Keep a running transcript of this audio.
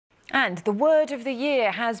And the word of the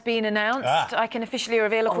year has been announced. I can officially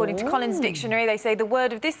reveal, according to Collins Dictionary, they say the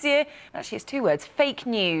word of this year, actually it's 2 words, fake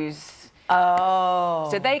news. Oh.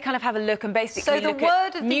 So they kind of have a look and basically look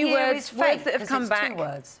at of new year words, is words that have come back. 2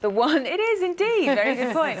 words. The one, it is indeed, very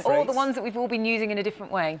good point. All the ones that we've all been using in a different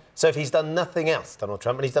way. So if he's done nothing else, Donald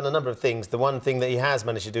Trump, and he's done a number of things, the one thing that he has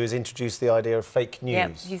managed to do is introduce the idea of fake news.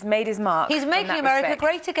 Yeah, he's made his mark. He's making America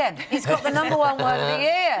great again. He's got the #1 word of the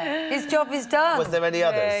year. His job is done. Was there any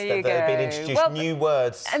others that have been introduced, new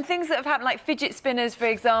words? And things that have happened, like fidget spinners, for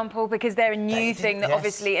example, because they're a new thing that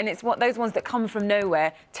obviously, and it's those ones that come from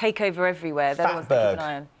nowhere, take over everywhere. They're the ones that keep an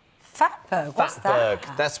eye on. Fatberg, what's that?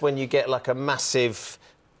 Fatberg, that's when you get like a massive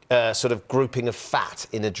sort of grouping of fat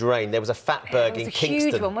in a drain. There was a Fatberg in Kingston. It was a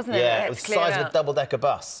huge one, wasn't it? Yeah, it was the size of a double-decker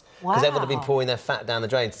bus. Because everyone had been pouring their fat down the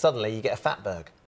drain. Suddenly, you get a Fatberg.